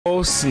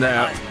Oh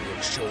snap. I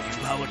will show you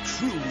how a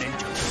true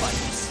ninja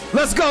fights.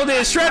 Let's go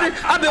then, Shredder.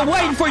 I've been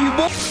waiting for you,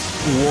 boy.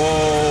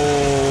 Whoa.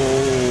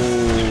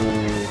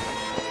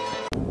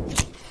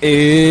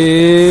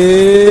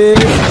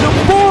 It's your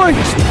boy.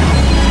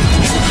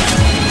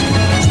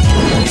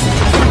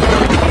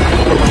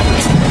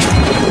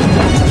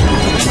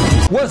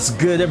 What's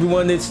good,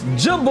 everyone? It's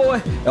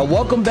JABOIGAMES, and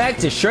welcome back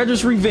to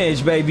Shredder's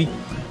Revenge, baby.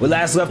 We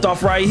last left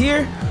off right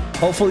here.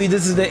 Hopefully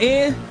this is the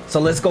end,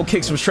 so let's go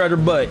kick some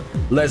Shredder butt.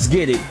 Let's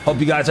get it. Hope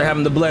you guys are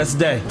having a blessed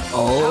day.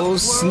 Oh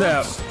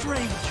snap.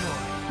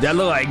 That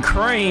look like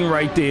Kraang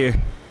right there.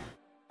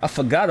 I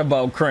forgot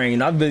about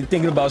Kraang. I've been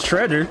thinking about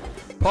Shredder.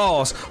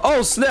 Pause.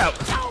 Oh snap.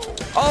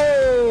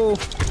 Oh,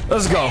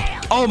 let's go.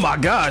 Oh my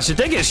gosh, did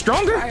they get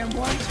stronger?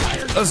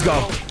 Let's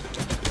go.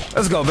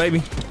 Let's go,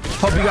 baby.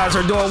 Hope you guys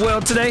are doing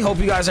well today. Hope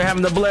you guys are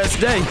having a blessed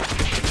day.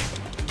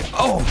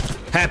 Oh,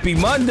 happy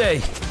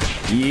Monday.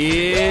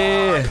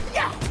 Yeah.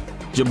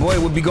 Your boy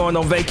will be going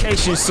on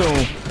vacation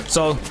soon,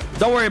 so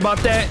don't worry about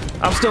that.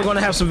 I'm still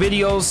gonna have some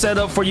videos set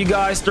up for you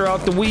guys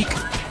throughout the week,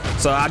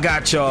 so I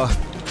got y'all.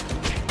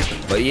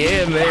 But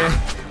yeah,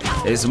 man,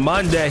 it's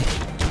Monday.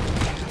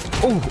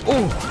 Ooh,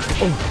 ooh,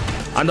 ooh.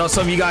 I know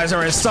some of you guys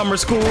are in summer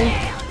school.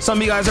 Some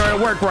of you guys are at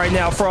work right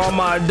now. For all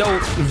my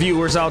adult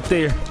viewers out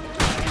there,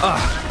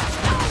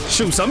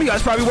 shoot, some of you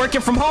guys probably working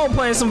from home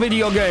playing some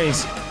video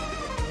games.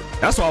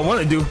 That's what I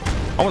want to do.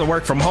 I want to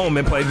work from home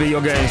and play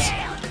video games.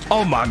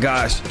 Oh my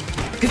gosh.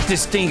 Get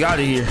this thing out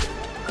of here.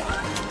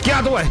 Get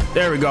out the way.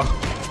 There we go.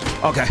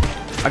 Okay.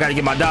 I got to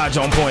get my dodge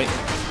on point.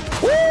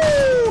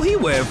 Woo! He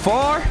went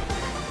far.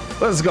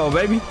 Let's go,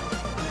 baby.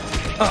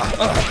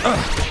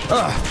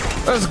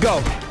 Let's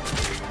go.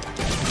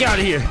 Get out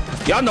of here.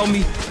 Y'all know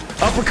me.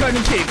 Uppercut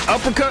and kick.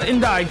 Uppercut and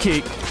dive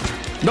kick.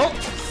 Nope.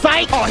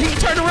 Fight. Oh, he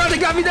turned around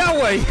and got me that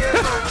way.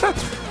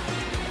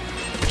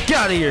 Get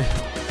out of here.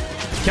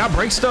 Can I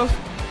break stuff?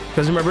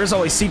 Because remember, there's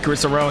always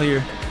secrets around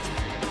here.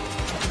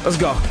 Let's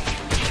go.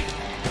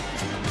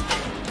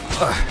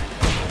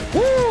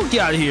 Woo,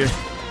 get out of here.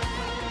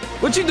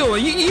 What you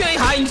doing? You ain't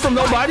hiding from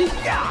nobody.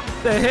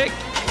 The heck?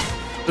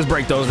 Let's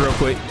break those real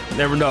quick.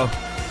 Never know.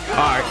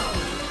 Alright.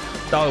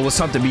 Thought it was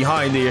something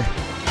behind there.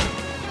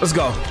 Let's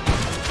go.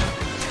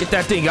 Get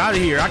that thing out of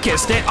here. I can't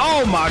stand.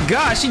 Oh my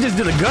gosh, he just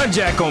did a gun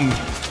jack on me.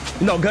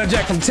 You know gun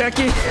jack from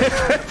Tekken?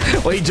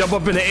 Well, he jump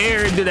up in the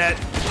air and do that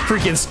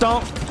freaking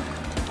stomp.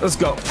 Let's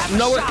go. You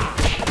know what?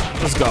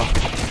 Let's go.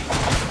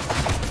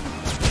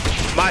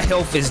 My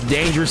health is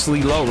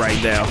dangerously low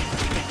right now.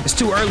 It's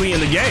too early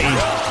in the game.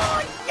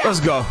 Let's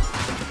go.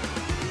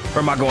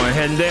 Where am I going?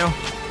 Heading down?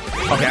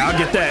 Okay, I'll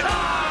get that.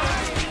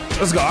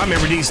 Let's go. I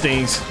remember these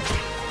things.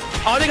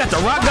 Oh, they got the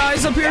rock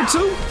guys up here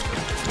too?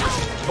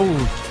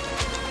 Ooh.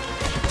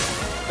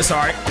 It's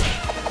alright.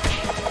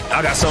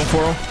 I got something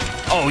for them.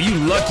 Oh, you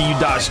lucky you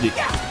dodged it.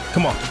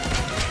 Come on.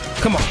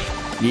 Come on.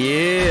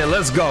 Yeah,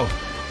 let's go.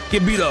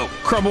 Get beat up.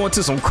 Crumble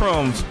into some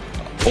crumbs.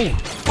 Ooh.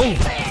 Ooh.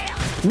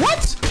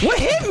 What? What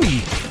hit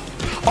me?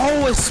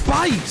 Oh, it's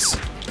spikes.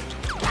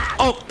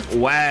 Oh,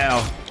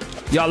 wow.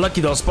 Y'all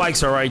lucky those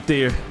spikes are right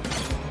there.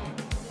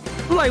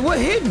 Like, what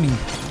hit me?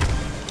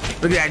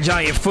 Look at that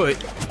giant foot.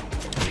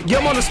 Get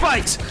him on the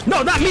spikes.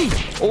 No, not me.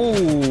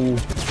 Oh.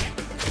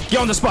 Get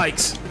on the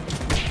spikes.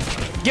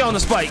 Get on the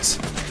spikes.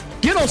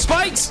 Get on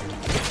spikes.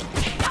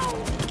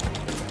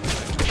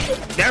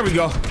 There we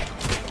go.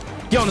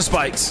 Get on the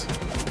spikes.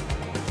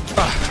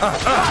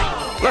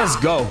 Let's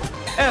go.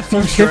 F you,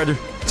 Shredder.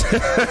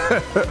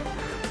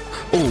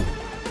 Ooh,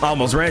 I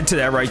almost ran into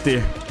that right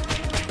there.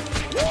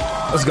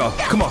 Let's go.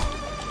 Come on.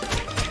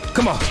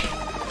 Come on.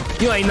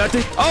 You ain't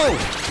nothing. Oh,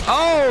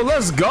 oh,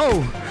 let's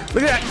go.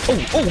 Look at that. Oh,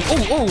 oh,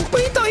 oh, oh.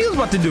 What you thought he was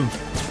about to do?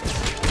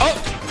 Oh,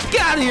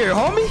 get out of here,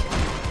 homie.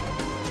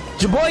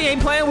 Your boy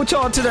ain't playing with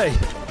y'all today.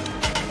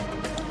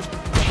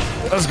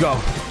 Let's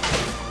go.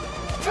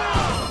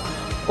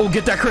 Oh,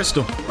 get that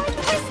crystal.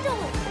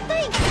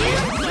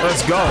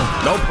 Let's go.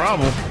 No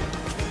problem.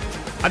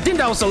 I think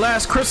that was the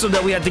last crystal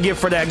that we had to get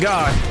for that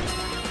guy.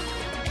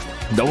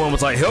 No one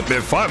was like, help me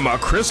find my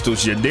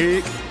crystals, you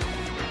dig?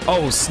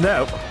 Oh,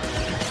 snap.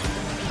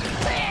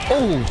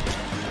 Oh,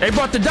 they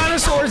brought the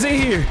dinosaurs in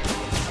here.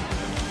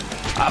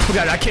 I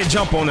forgot I can't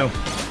jump on them.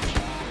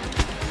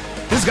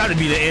 This got to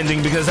be the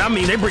ending because, I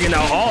mean, they bringing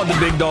out all the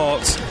big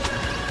dogs.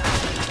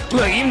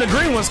 Look, even the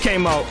green ones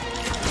came out.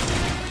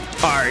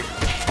 All right,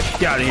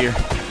 get out of here.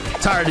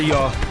 Tired of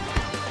y'all.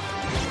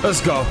 Let's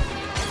go.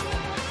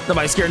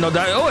 Nobody scared no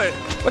dino. Oh, wait.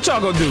 What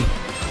y'all gonna do?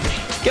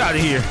 Get out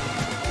of here.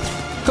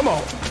 Come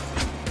on.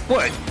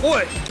 What?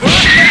 What?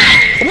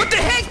 What the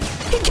heck?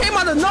 He came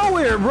out of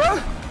nowhere,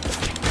 bruh.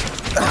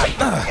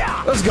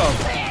 Let's go.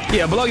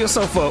 Yeah, blow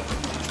yourself up.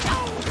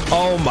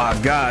 Oh my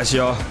gosh,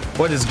 y'all.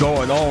 What is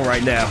going on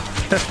right now?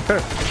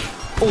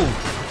 Ooh.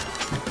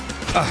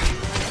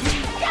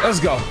 Let's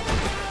go.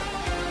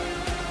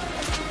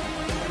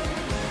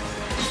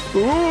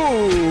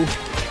 Ooh.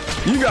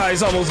 You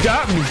guys almost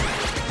got me.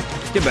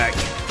 Get back.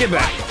 Get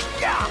back.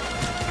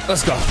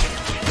 Let's go.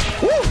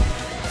 Woo.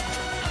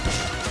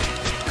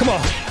 Come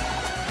on.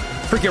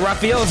 Freaking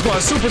Raphael is going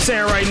Super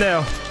Saiyan right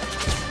now.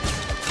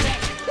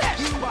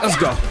 Let's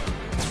go.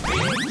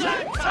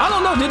 I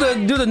don't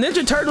know. Do the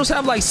Ninja Turtles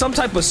have like some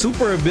type of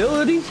super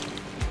ability?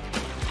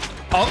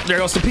 Oh, there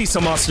goes the pizza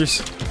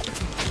monsters.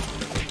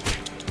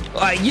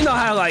 Like, you know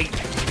how like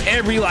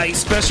every like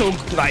special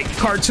like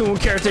cartoon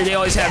character, they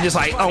always have this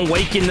like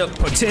awakened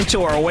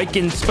potential or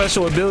awakened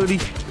special ability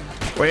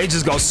where they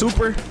just go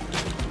super?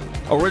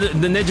 Or where the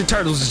Ninja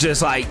Turtles is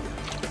just like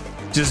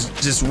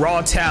just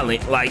raw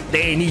talent, like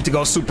they ain't need to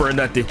go super or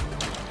nothing.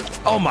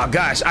 Oh my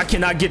gosh, I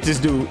cannot get this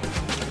dude.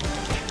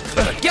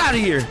 Get out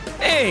of here.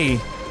 Hey,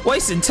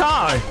 wasting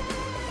time.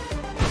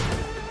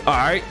 All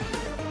right.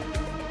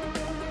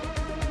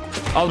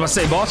 I was about to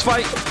say boss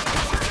fight.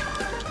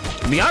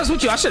 To be honest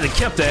with you, I should have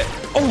kept that.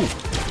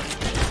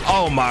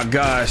 Oh my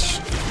gosh.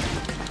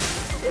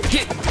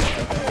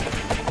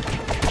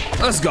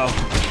 Let's go.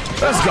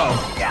 Let's go.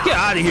 Get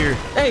out of here.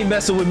 They ain't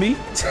messing with me.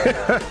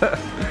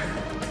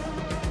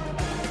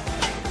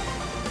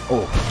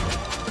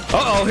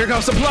 Uh-oh, here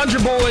comes the plunger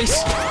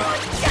boys.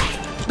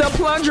 The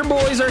plunger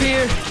boys are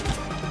here.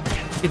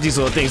 Get these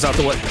little things out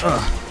the way.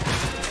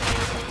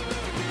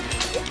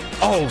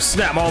 Oh,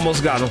 snap, I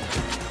almost got him.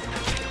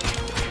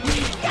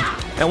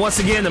 And once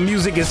again, the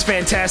music is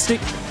fantastic.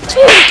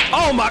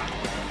 Oh my.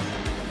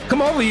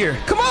 Come over here.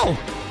 Come on.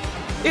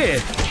 Yeah.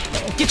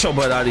 Get your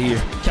butt out of here.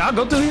 Can I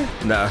go through here?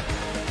 Nah.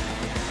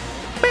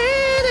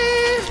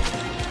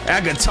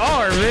 That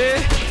guitar,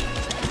 man.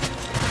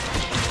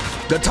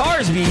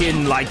 Guitars be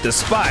hitting like the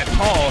spot.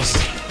 Pause.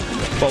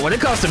 But when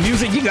it comes to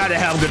music, you gotta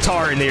have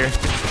guitar in there.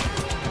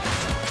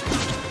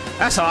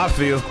 That's how I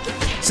feel.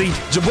 See,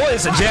 JABOIGAMES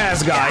is a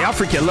jazz guy. I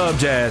freaking love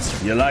jazz.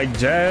 You like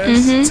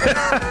jazz?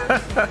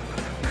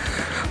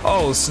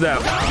 Oh,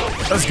 snap.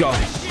 Let's go.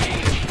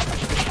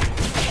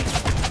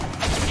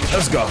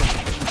 Let's go.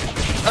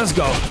 Let's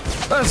go.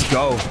 Let's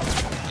go.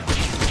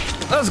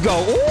 Let's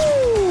go.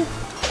 Ooh.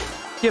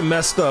 Get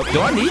messed up. Do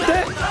I need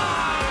that?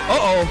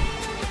 Uh-oh.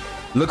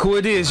 Look who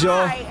it is,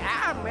 y'all. I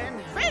am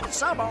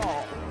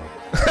invincible.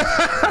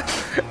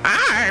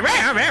 I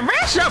am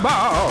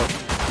invincible.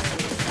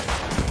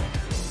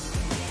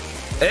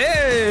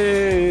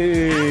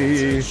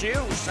 Hey.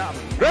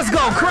 Let's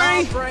go,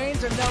 Kraang.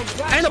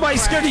 Ain't nobody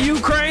scared of you,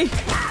 Kraang.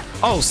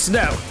 Oh,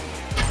 snap.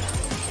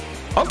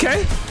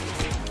 Okay.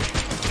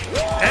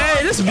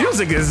 Hey, this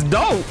music is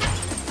dope.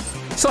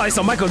 It's like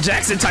some Michael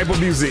Jackson type of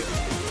music.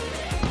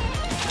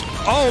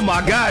 Oh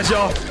my gosh,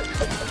 y'all.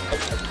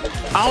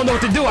 I don't know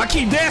what to do. I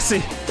keep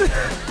dancing.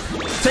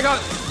 Take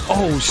out.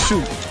 Oh,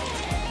 shoot.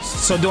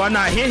 So do I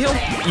not hit him?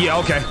 Yeah,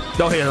 okay.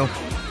 Don't hit him.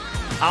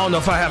 I don't know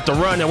if I have to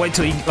run and wait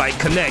till he like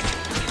connect.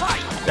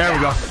 There we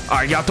go. All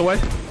right, get out the way.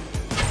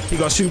 He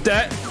gonna shoot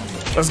that.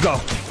 Let's go.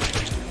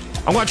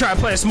 I'm gonna try to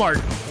play it smart.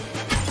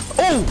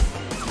 Oh,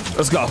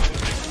 let's go.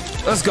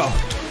 Let's go.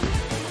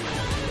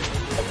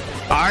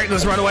 All right,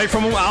 let's run away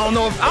from him. I don't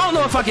know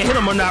if I can hit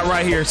him or not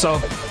right here.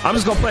 So I'm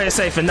just gonna play it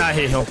safe and not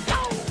hit him.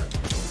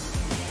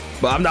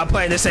 But I'm not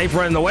playing it safe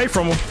running away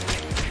from him.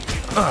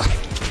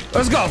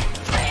 Let's go.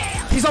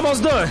 He's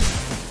almost done.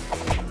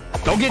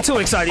 Don't get too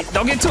excited.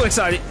 Don't get too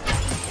excited.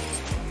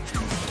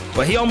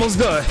 But he almost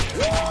done.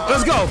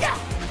 Let's go.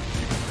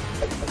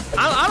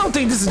 I don't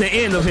think this is the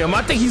end of him.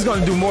 I think he's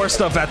gonna do more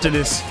stuff after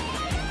this.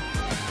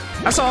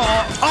 That's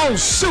all. Oh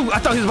shoot! I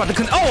thought he was about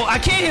to. Oh, I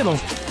can't hit him.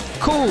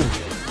 Cool.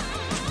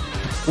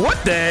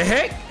 What the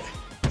heck?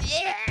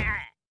 Yeah.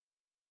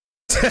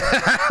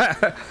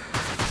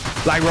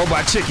 Like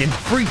Robot Chicken.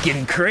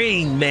 Freaking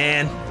Kraang,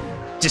 man.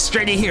 Just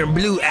straight in here in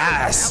blue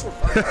eyes.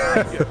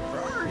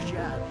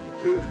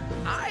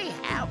 I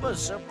have a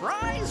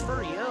surprise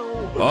for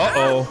you.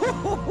 Uh-oh.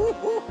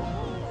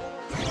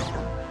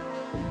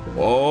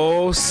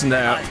 Oh,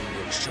 snap. I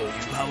will show you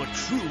how a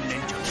true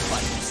ninja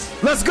fights.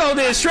 Let's go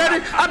then,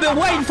 Shredder. I've been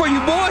waiting for you,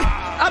 boy.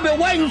 I've been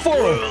waiting for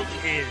him.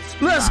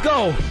 Let's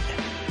go.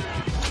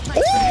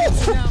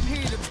 Ooh.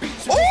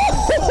 Ooh.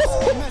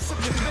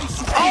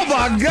 Oh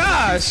my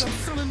gosh.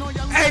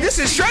 Hey, this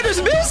is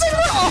Shredder's music?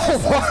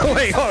 Oh,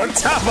 wait, hold on.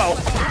 Time out.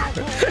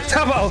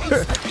 Time out.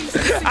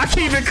 I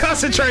can't even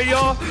concentrate,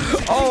 y'all.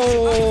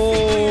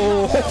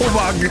 Oh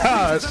my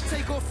gosh.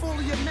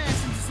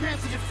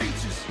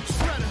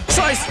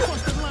 Slice.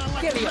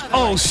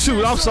 Oh,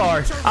 shoot. I'm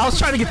sorry. I was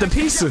trying to get the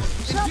pizza.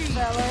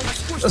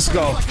 Let's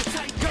go.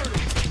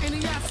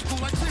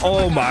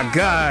 Oh my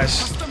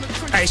gosh.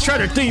 Hey,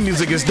 Shredder theme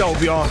music is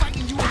dope, y'all.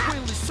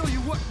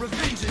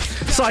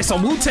 It's like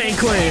some Wu-Tang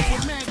Clan.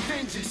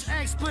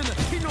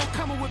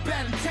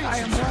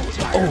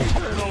 Oh.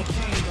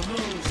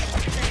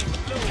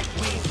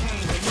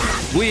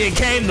 We ain't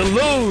came to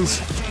lose.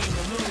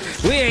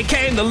 We ain't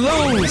came to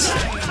lose.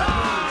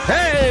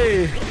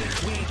 Hey.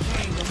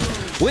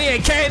 We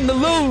ain't came to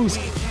lose.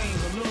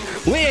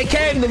 We ain't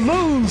came to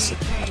lose.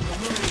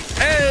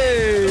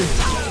 Hey.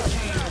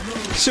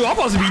 Shoot, I'm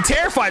supposed to be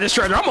terrified of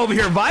Shredder. I'm over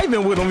here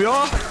vibing with him,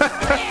 y'all.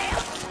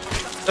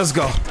 Let's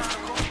go.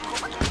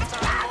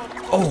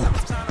 Oh.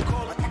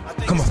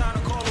 Come on.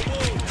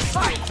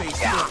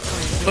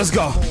 Let's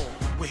go.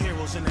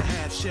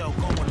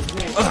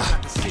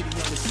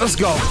 Let's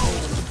go.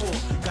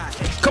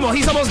 Come on,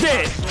 he's almost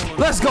dead.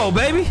 Let's go,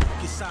 baby.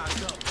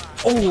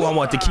 Oh, I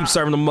want to keep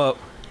serving them up.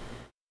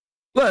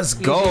 Let's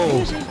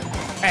go.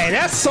 Hey,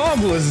 that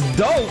song was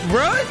dope,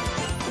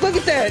 bruh. Look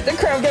at that. That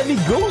crowd gave me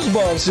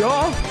goosebumps,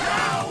 y'all.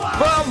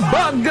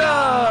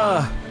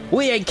 Cowabunga.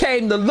 We ain't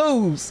came to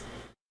lose.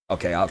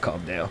 Okay, I'll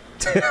calm down.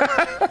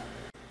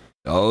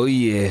 Oh,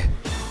 yeah.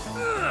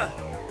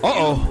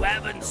 Uh-oh. You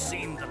haven't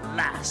seen the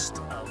last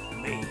of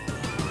me.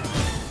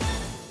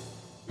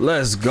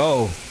 Let's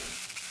go.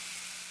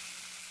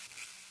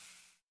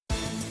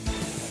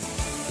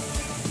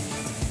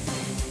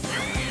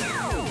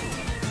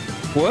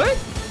 What?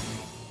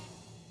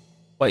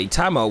 Wait,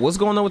 time out. What's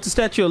going on with the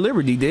Statue of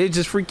Liberty? Did it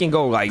just freaking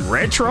go like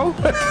retro?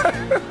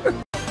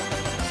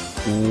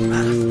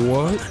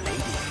 What?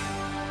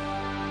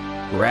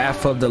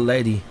 Wrath of the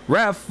Lady.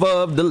 Wrath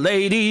of the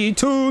Lady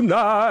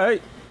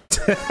tonight.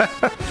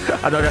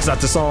 I know that's not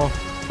the song.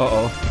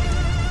 Uh-oh.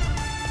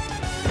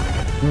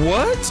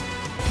 What?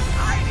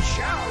 I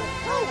shall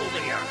rule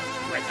the earth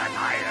with an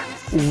iron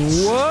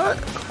fist. What?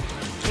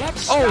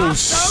 Let's Oh,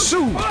 stop those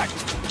shoot. foot.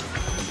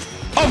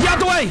 Oh, get out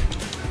the way!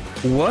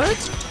 What?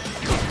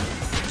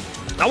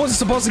 I wasn't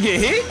supposed to get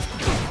hit?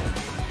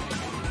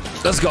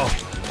 Let's go.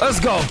 Let's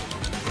go.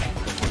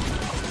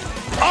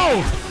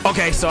 Oh!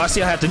 Okay, so I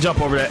see I have to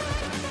jump over that.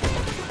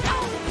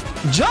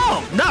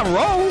 Jump, not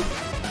roll.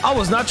 I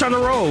was not trying to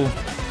roll.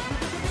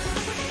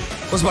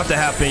 What's about to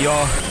happen,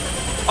 y'all?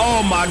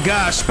 Oh my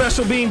gosh,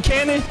 special beam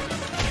cannon.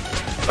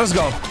 Let's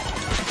go.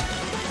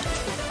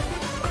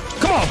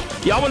 Come on.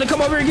 Y'all want to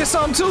come over here and get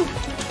something too?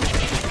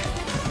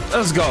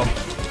 Let's go.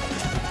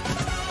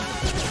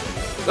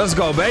 Let's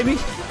go, baby.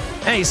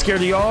 I ain't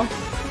scared of y'all.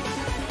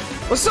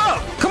 What's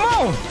up? Come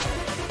on.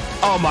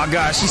 Oh my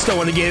gosh, he still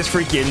want to get his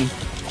freaking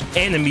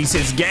enemies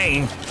his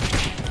game.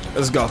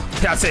 Let's go.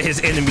 I said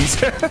his enemies.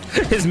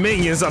 His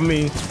minions, I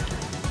mean.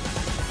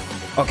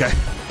 Okay.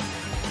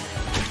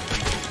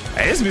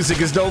 Hey, this music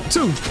is dope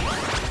too.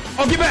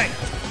 Oh, get back.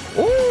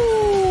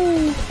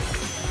 Ooh.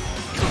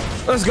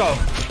 Let's go.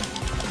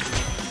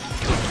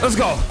 Let's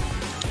go.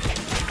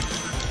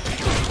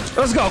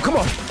 Let's go. Come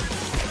on.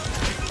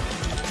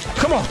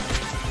 Come on.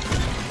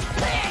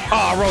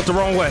 Oh, I rolled the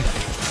wrong way.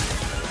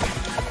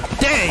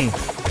 Dang.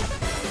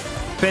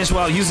 Finish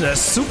while using a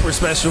super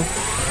special.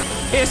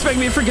 You expect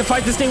me to freaking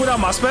fight this thing without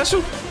my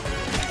special?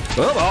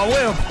 Well, oh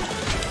well.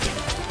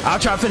 I'll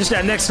try to finish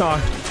that next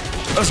time.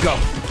 Let's go.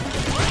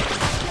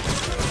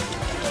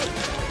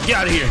 Get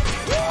out of here.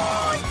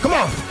 Come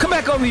on. Come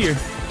back over here.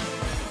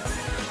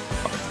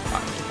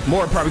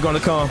 More probably gonna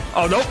come.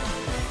 Oh, nope.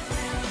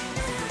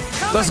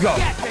 Let's go.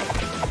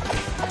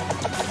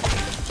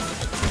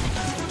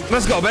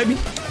 Let's go, baby.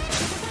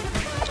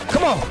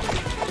 Come on.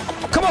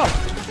 Come on.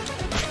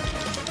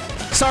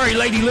 Sorry,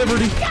 Lady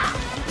Liberty.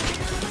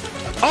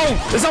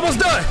 Oh, it's almost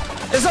done.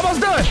 It's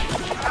almost done.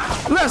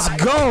 Let's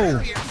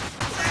go.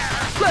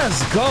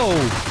 Let's go.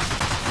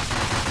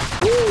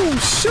 Ooh,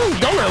 shoot.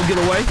 Don't let him get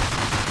away.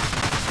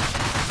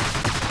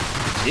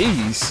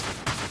 Jeez.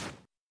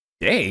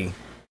 Dang.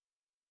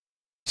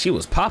 She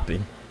was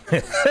popping.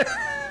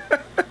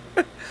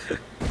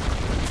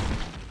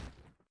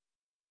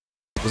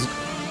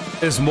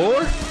 There's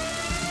more?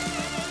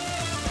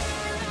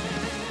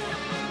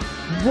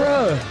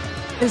 Bruh,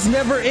 it's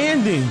never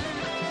ending.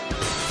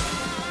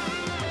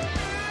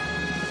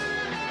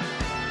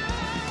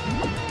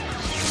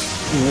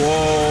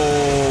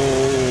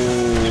 Whoa.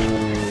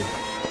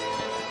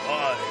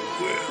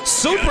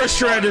 Super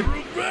Shredder.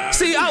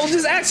 See, I was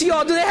just asking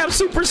y'all, do they have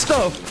super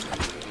stuff?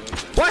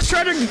 Why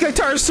Shredder can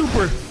turn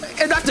super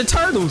and not the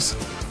Turtles?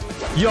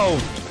 Yo,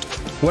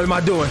 what am I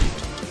doing?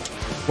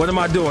 What am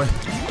I doing?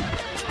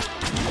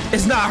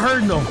 It's not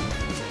hurting them.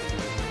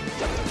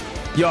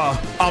 Y'all,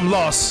 I'm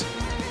lost.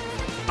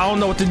 I don't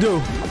know what to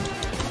do.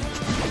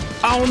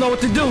 I don't know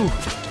what to do.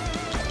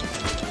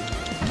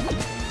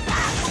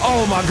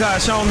 Oh my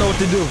gosh, I don't know what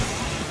to do.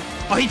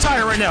 Oh, he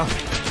tired right now.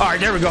 All right,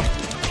 there we go.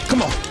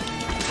 Come on.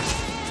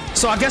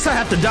 So I guess I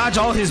have to dodge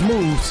all his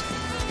moves.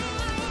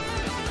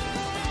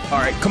 All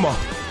right, come on.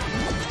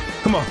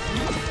 Come on.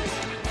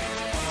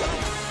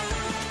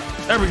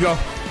 There we go.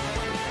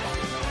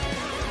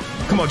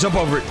 Come on, jump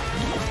over it.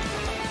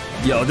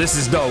 Yo, this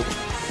is dope.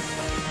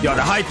 Yo,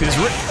 the hype is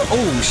real.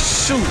 Oh,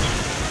 shoot.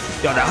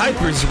 Yo, the hype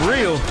is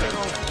real.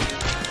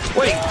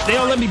 Wait, they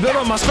don't let me build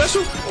up my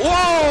special?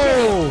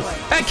 Whoa!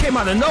 That came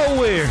out of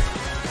nowhere.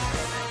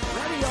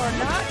 Ready or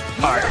not,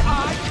 All right.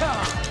 I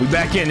come. We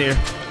back in here.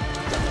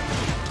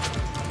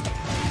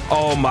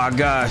 Oh my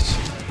gosh.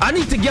 I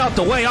need to get out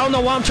the way. I don't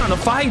know why I'm trying to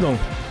fight him.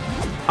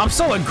 I'm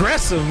so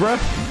aggressive, bruh.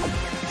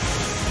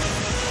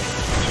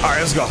 All right,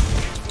 let's go.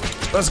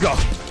 Let's go.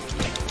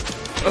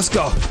 Let's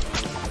go.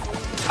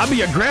 I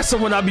be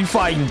aggressive when I be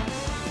fighting.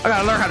 I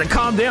gotta learn how to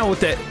calm down with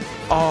that.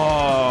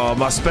 Oh,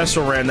 my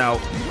special ran out.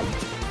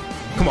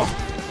 Come on.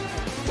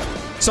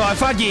 So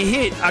if I get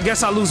hit, I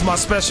guess I lose my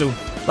special.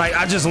 Like,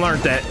 I just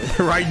learned that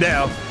right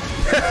now.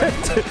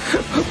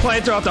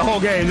 Playing throughout the whole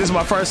game, this is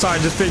my first time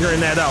just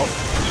figuring that out.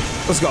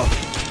 Let's go.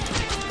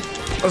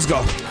 Let's go.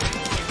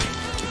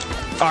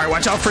 All right,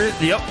 watch out for it.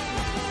 Yep.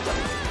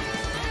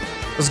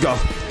 Let's go.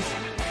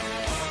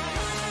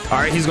 All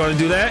right, he's gonna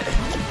do that.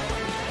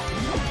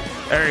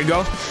 There you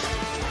go.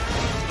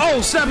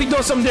 Oh, snap, he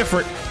doing something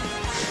different.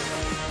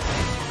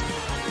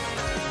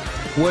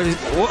 What is,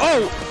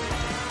 oh,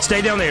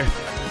 stay down there.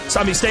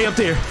 Sammy, stay up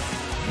there.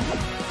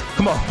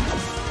 Come on.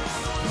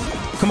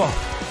 Come on.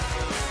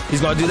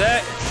 He's gonna do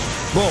that.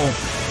 Boom.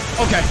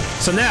 Okay,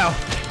 so now,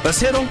 let's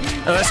hit him,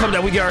 and let's hope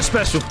that we get our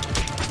special.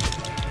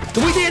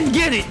 We didn't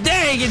get it.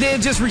 Dang, and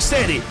then just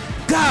reset it.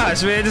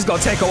 Gosh, man, this is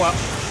gonna take a while.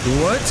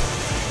 What?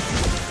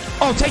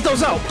 Oh, take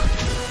those out.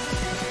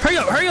 Hurry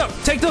up, hurry up.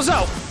 Take those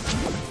out.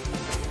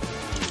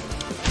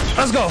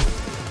 Let's go.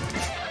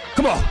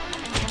 Come on.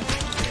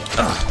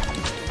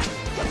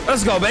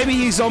 Let's go, baby.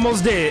 He's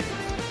almost dead.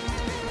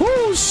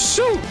 Woo,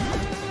 shoot.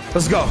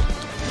 Let's go.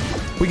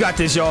 We got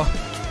this, y'all.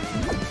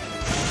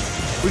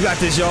 We got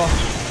this, y'all.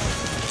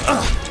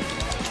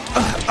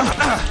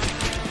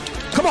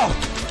 Come on.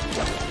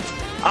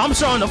 I'm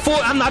showing the full.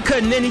 I'm not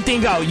cutting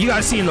anything out. You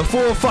guys see in the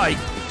full fight.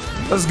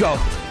 Let's go.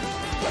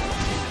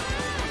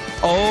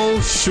 Oh,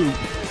 shoot.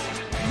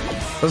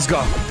 Let's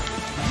go.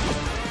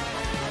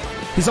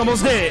 He's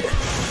almost dead.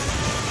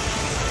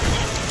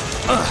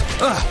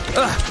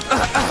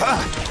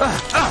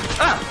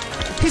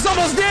 He's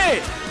almost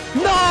dead.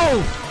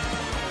 No.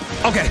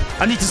 Okay,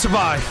 I need to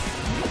survive.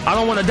 I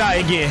don't want to die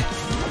again.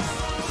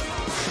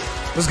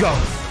 Let's go.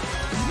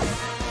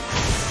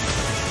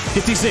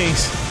 Get these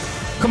things.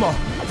 Come on.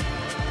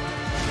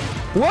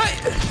 What?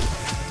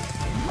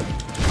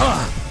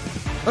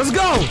 Let's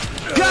go.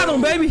 Got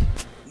him, baby.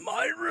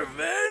 My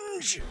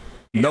revenge?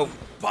 Nope.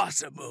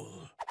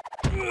 Possible.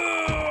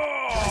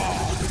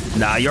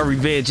 Nah, your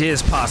revenge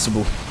is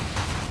possible.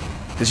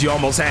 Because you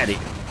almost had it.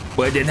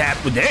 But it didn't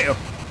happen. Damn.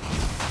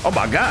 Oh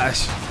my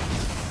gosh.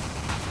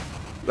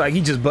 Like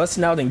he just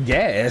busting out in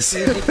gas.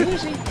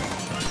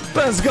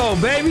 Let's go,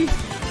 baby.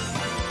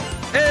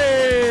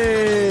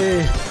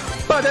 Hey.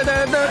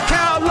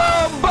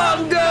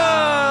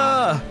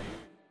 Cowabunga.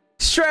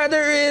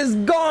 Shredder is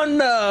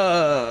gonna.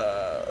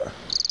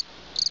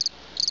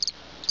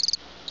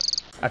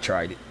 I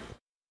tried it.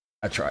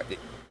 I tried it.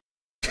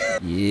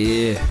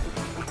 Yeah.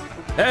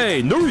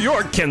 Hey, New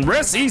York can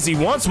rest easy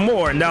once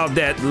more now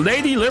that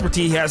Lady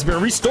Liberty has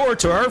been restored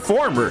to her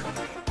former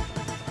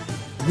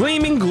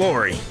gleaming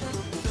glory.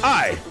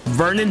 I,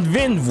 Vernon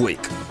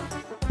Vinwick,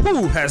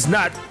 who has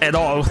not at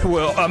all,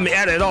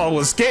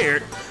 was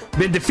scared,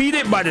 been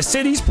defeated by the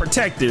city's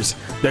protectors,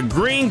 the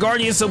Green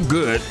Guardians of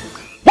Good,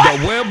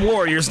 the Web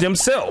Warriors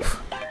themselves.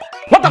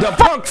 What the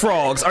Punk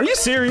Frogs? Are you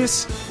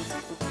serious?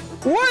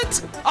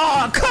 What?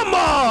 Oh, come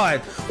on!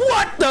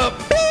 What the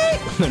beep?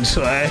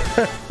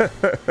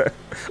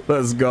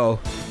 Let's go.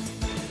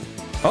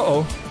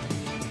 Uh-oh.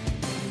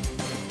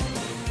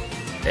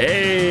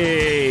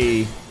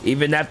 Hey!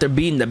 Even after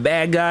beating the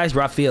bad guys,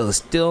 Raphael is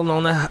still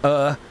on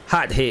a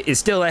hot hit. It's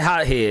still a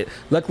hot hit.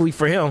 Luckily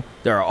for him,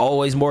 there are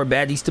always more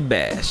baddies to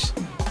bash.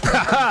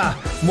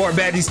 More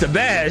baddies to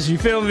bash, you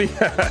feel me?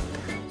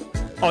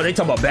 Oh, they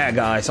talking about bad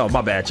guys. Oh,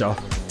 my bad, y'all.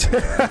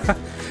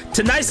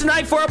 Tonight's the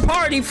night for a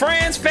party,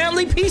 friends,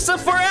 family, pizza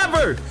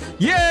forever.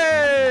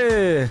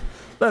 Yeah.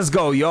 Let's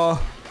go, y'all.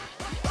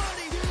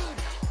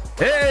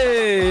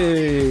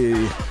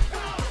 Hey.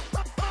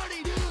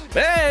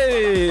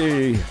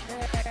 Hey.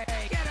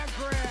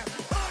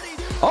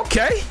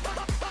 Okay.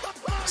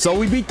 So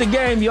we beat the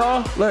game,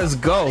 y'all. Let's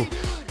go.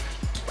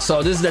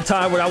 So this is the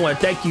time where I want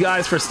to thank you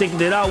guys for sticking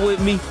it out with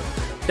me.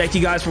 Thank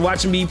you guys for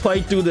watching me play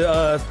through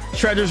the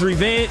Shredder's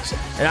Revenge,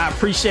 and I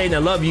appreciate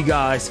and love you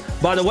guys.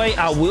 By the way,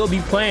 I will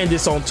be playing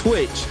this on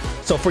Twitch,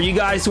 so for you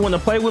guys who want to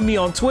play with me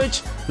on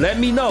Twitch, let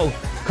me know.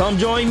 Come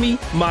join me.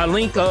 My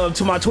link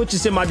to my Twitch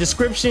is in my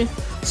description,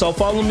 so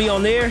follow me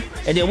on there,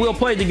 and then we'll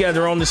play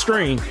together on the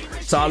stream.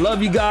 So I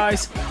love you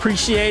guys,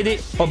 appreciate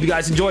it. Hope you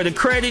guys enjoy the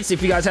credits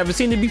if you guys haven't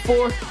seen it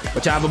before,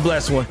 but y'all have a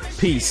blessed one.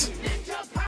 Peace.